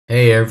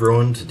Hey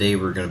everyone, today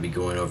we're going to be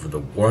going over the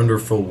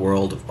wonderful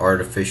world of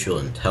artificial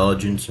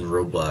intelligence in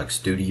Roblox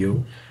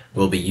Studio.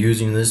 We'll be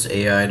using this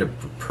AI to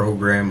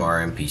program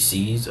our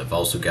NPCs. I've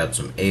also got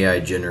some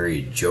AI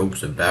generated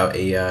jokes about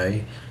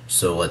AI,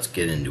 so let's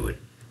get into it.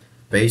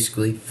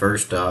 Basically,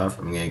 first off,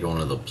 I'm going to go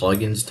into the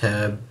plugins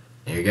tab,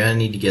 and you're going to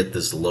need to get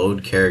this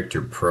Load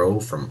Character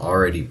Pro from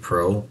Already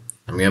Pro.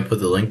 I'm going to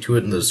put the link to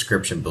it in the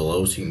description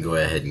below so you can go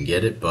ahead and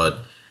get it,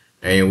 but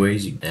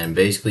anyways, and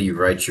basically you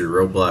write your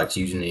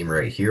Roblox username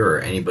right here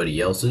or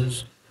anybody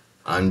else's.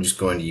 I'm just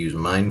going to use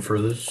mine for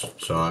this,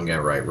 so I'm going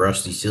to write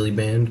Rusty Silly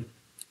Band.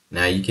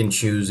 Now you can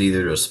choose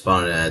either to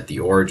spawn it at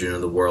the origin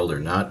of the world or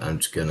not. I'm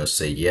just going to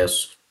say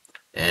yes.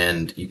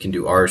 And you can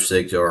do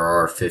R6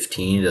 or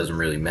R15, it doesn't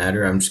really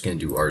matter. I'm just going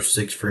to do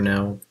R6 for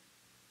now.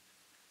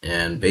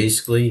 And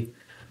basically,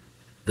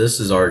 this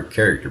is our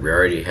character. We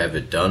already have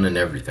it done and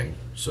everything.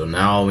 So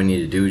now all we need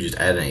to do is just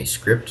add in a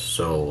script.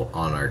 So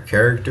on our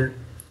character,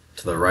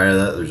 to the right of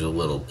that there's a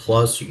little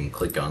plus. You can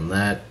click on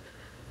that.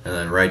 And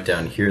then right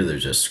down here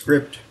there's a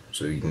script.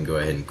 So you can go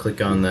ahead and click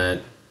on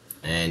that.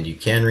 And you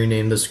can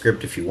rename the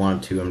script if you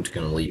want to. I'm just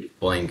going to leave it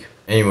blank.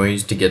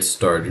 Anyways, to get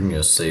started, I'm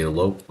going to say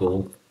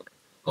local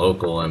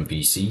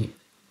NPC,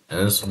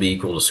 and this will be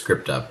equal to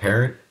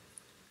script.parent,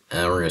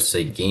 and we're going to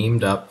say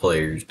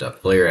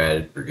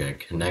game.players.playerAdded. We're going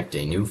to connect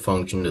a new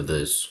function to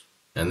this,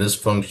 and this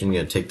function is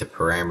going to take the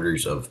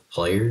parameters of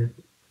player,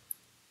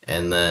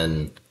 and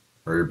then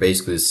we're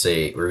basically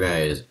we're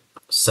going to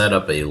set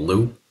up a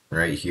loop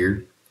right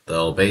here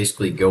that'll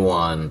basically go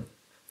on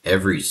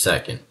every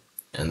second.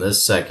 And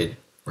this second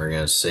we're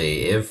going to say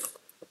if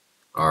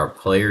our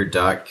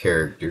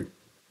player.character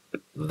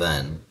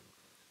then.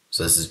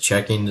 So this is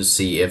checking to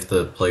see if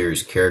the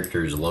player's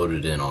character is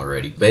loaded in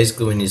already.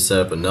 Basically, we need to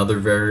set up another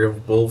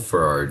variable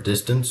for our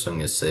distance. So I'm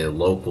going to say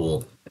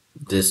local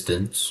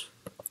distance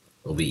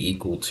will be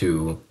equal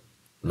to,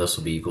 and this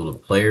will be equal to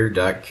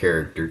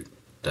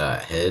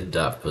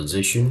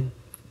player.character.head.position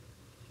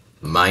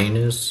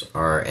minus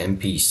our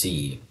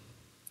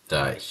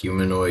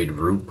NPC.humanoid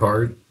root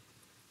part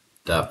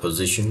dot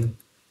position,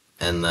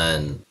 and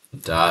then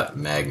dot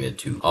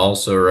magnitude.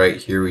 Also right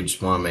here we just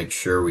want to make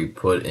sure we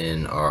put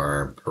in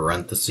our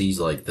parentheses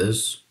like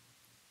this.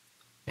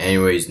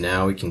 Anyways,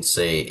 now we can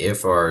say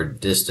if our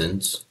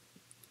distance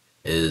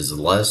is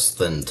less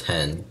than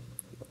 10.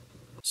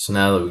 So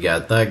now that we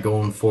got that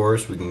going for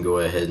us, we can go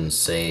ahead and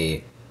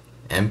say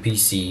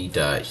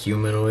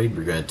npc.humanoid.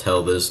 We're going to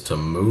tell this to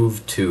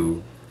move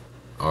to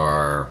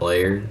our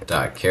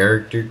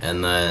player.character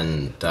and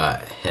then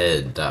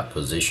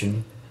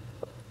 .head.position.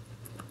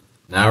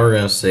 Now we're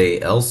going to say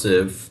else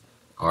if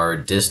our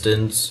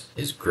distance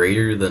is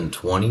greater than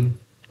 20,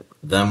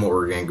 then what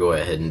we're going to go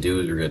ahead and do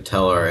is we're going to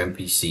tell our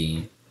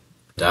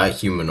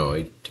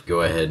NPC.humanoid to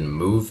go ahead and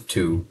move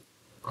to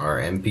our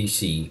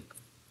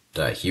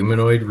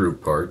NPC.humanoid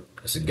root part.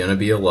 This is going to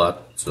be a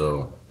lot,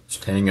 so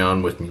just hang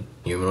on with me.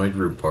 Humanoid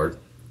root part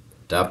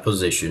dot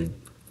position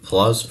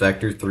plus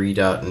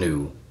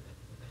vector3.new,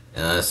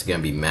 and that's going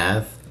to be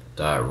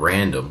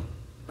math.random,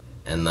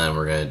 and then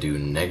we're going to do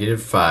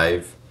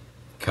 -5,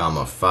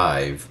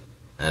 5,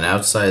 and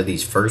outside of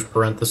these first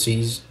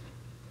parentheses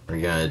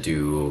we're going to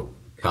do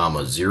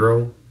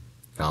 (0),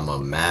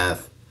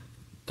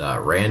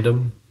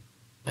 math.random,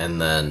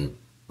 and then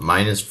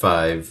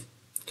 -5,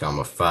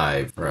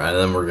 5. Right, and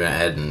then we're going to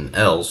add an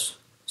else,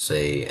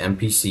 say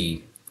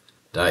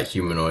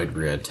npc.humanoid.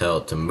 We're going to tell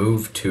it to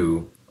move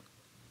to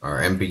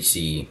our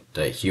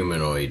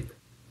npc.humanoid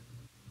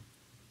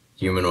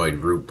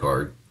root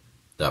part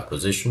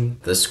position.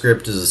 This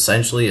script is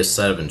essentially a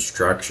set of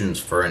instructions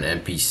for an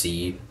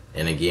NPC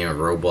in a game of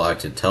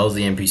Roblox. It tells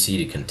the NPC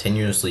to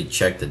continuously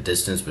check the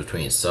distance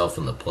between itself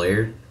and the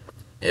player.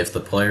 If the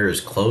player is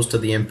close to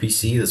the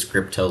NPC, the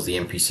script tells the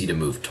NPC to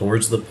move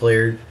towards the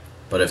player,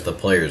 but if the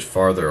player is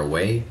farther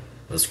away,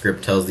 the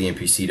script tells the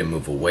NPC to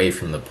move away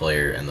from the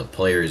player, and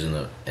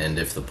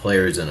if the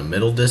player is in a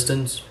middle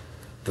distance,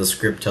 the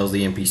script tells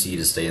the NPC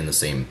to stay in the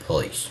same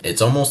place.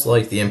 It's almost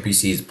like the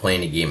NPC is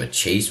playing a game of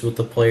chase with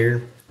the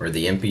player, where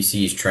the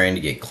NPC is trying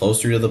to get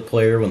closer to the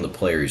player when the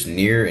player is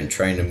near and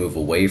trying to move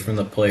away from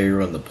the player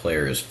when the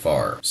player is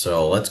far.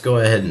 So let's go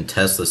ahead and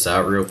test this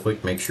out real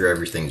quick, make sure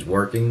everything's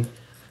working.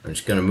 I'm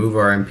just going to move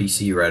our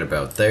NPC right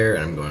about there,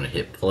 and I'm going to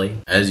hit play.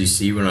 As you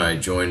see, when I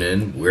join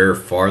in, we're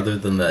farther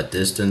than that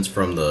distance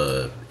from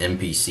the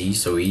NPC,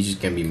 so he's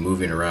just going to be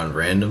moving around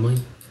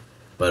randomly.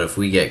 But if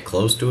we get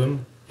close to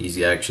him,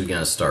 he's actually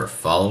going to start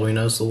following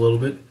us a little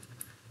bit.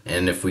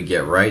 And if we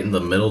get right in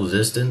the middle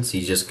distance,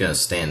 he's just going to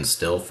stand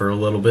still for a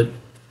little bit.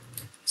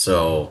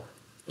 So,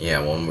 yeah,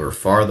 when we're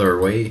farther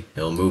away,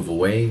 he'll move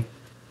away.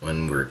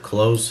 When we're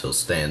close, he'll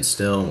stand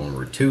still. When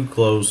we're too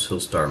close, he'll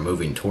start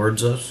moving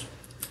towards us.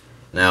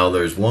 Now,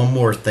 there's one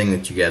more thing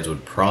that you guys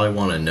would probably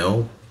want to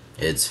know.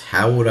 It's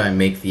how would I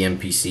make the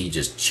NPC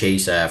just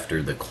chase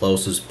after the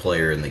closest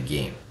player in the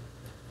game?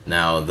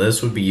 Now,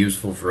 this would be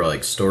useful for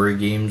like story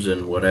games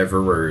and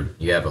whatever, where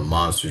you have a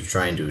monster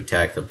trying to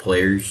attack the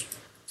players.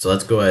 So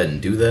let's go ahead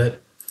and do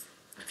that.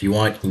 If you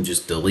want, you can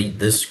just delete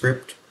this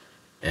script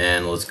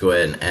And let's go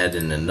ahead and add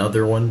in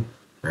another one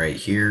right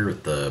here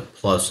with the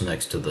plus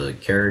next to the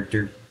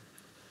character.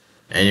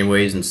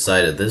 Anyways,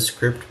 inside of this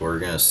script, what we're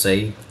going to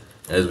say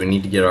is we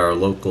need to get our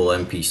local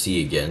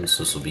NPC again.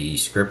 So this will be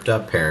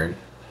script.parent.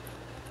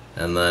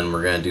 And then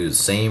we're going to do the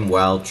same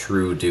while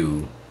true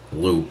do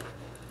loop.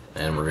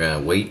 And we're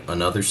going to wait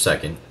another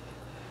second.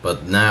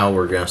 But now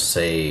we're going to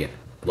say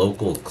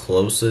local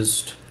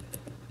closest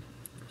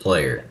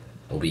player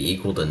will be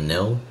equal to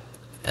nil.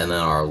 And then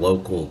our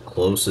local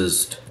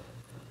closest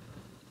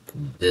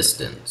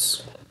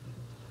distance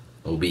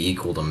will be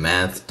equal to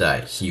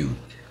math.huge.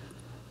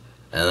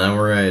 And then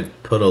we're going to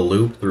put a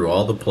loop through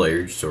all the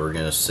players. So we're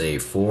going to say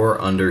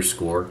for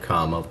underscore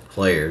comma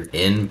player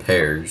in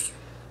pairs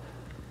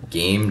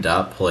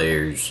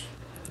game.players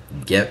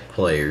get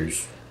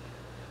players.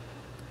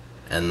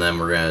 And then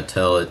we're going to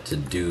tell it to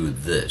do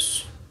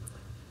this.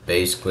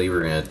 Basically,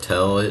 we're going to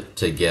tell it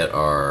to get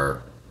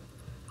our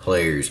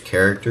player's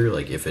character.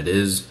 Like if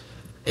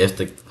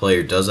the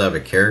player does have a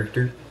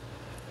character,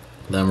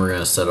 then we're going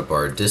to set up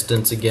our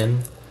distance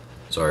again.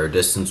 So our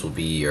distance will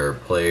be our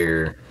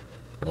player,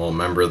 well,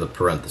 member of the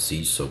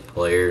parentheses. So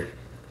player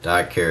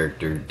dot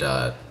character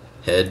dot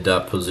head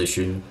dot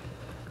position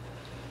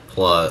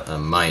plus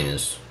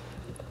minus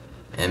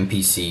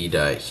NPC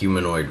dot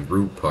humanoid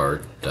root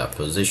part dot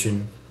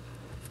position.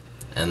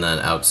 And then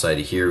outside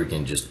of here we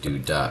can just do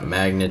dot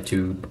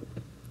magnitude.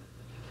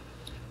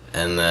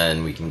 And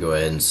then we can go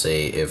ahead and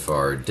say if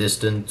our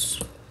distance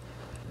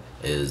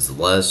is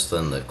less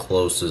than the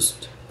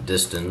closest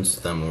distance,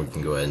 then we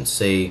can go ahead and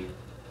say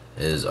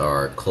is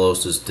our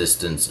closest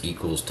distance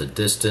equals to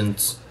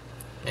distance,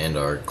 and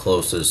our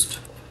closest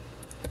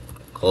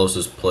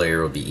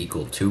player will be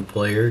equal to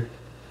player.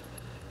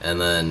 And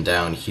then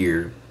down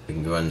here we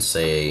can go ahead and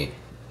say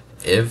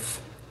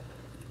if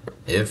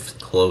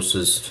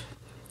closest,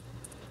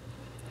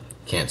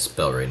 can't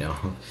spell right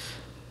now.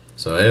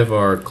 So if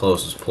our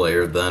closest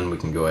player, then we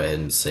can go ahead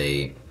and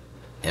say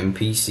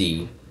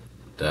NPC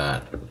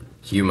dot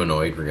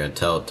humanoid. We're going to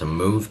tell it to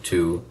move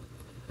to,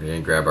 we're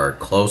going to grab our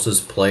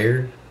closest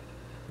player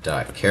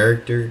dot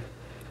character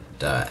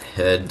dot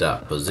head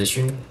dot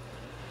position,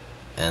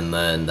 and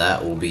then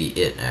that will be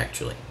it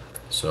actually.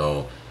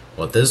 So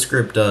what this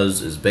script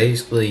does is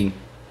basically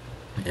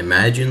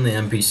imagine the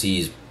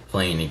NPCs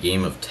playing a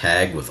game of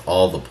tag with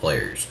all the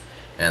players,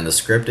 and the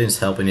script is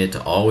helping it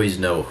to always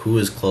know who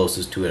is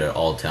closest to it at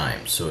all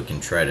times, so it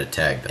can try to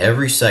tag them.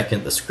 Every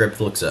second the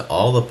script looks at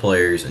all the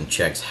players and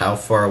checks how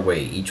far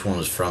away each one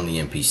is from the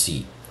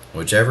NPC.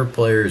 Whichever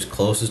player is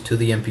closest to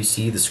the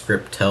NPC, the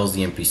script tells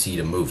the NPC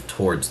to move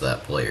towards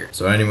that player.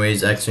 So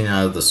anyways, exiting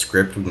out of the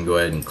script, we can go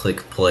ahead and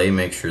click play,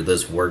 make sure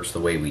this works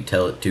the way we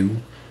tell it to.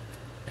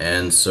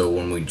 And so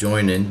when we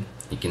join in,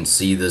 you can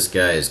see this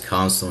guy is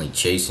constantly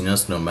chasing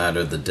us no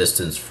matter the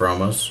distance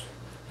from us.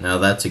 Now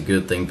that's a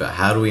good thing, but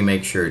how do we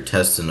make sure it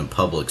tests in a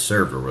public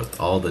server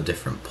with all the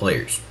different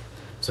players?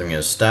 So I'm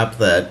going to stop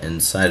that.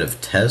 Inside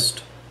of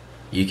test,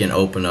 you can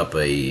open up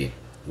a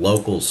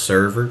local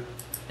server,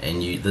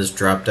 and this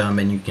drop down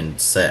menu can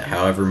set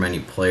however many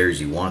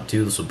players you want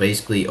to. This will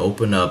basically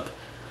open up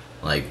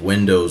like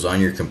windows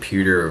on your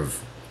computer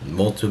of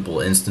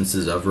multiple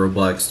instances of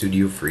Roblox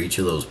Studio for each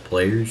of those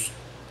players.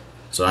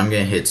 So I'm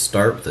going to hit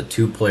start with a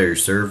 2-player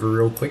server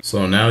real quick.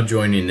 So now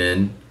joining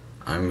in,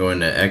 I'm going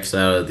to X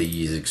out of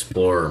these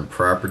Explorer and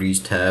Properties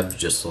tabs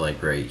just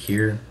like right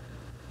here.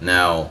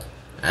 Now,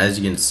 as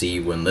you can see,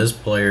 when this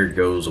player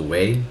goes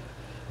away,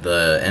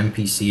 the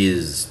NPC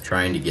is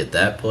trying to get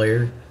that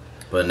player.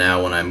 But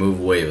now when I move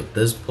away with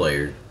this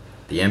player,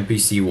 the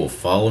NPC will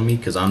follow me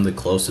because I'm the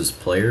closest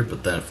player.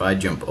 But then if I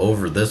jump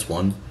over this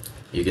one,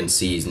 you can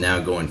see he's now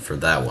going for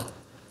that one,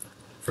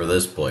 for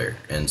this player.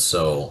 And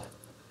so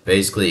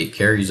basically it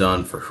carries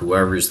on for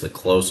whoever's the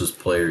closest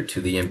player to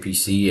the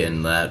NPC,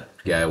 and that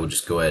guy will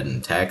just go ahead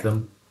and attack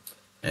them.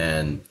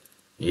 And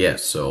yeah,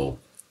 so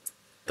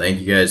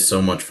thank you guys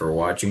so much for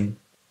watching.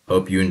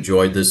 Hope you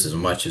enjoyed this as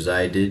much as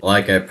I did.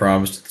 Like I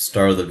promised at the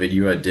start of the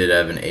video, I did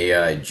have an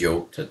AI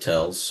joke to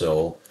tell.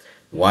 So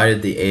why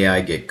did the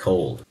AI get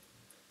cold?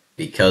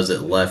 Because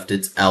it left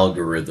its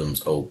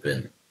algorithms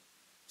open.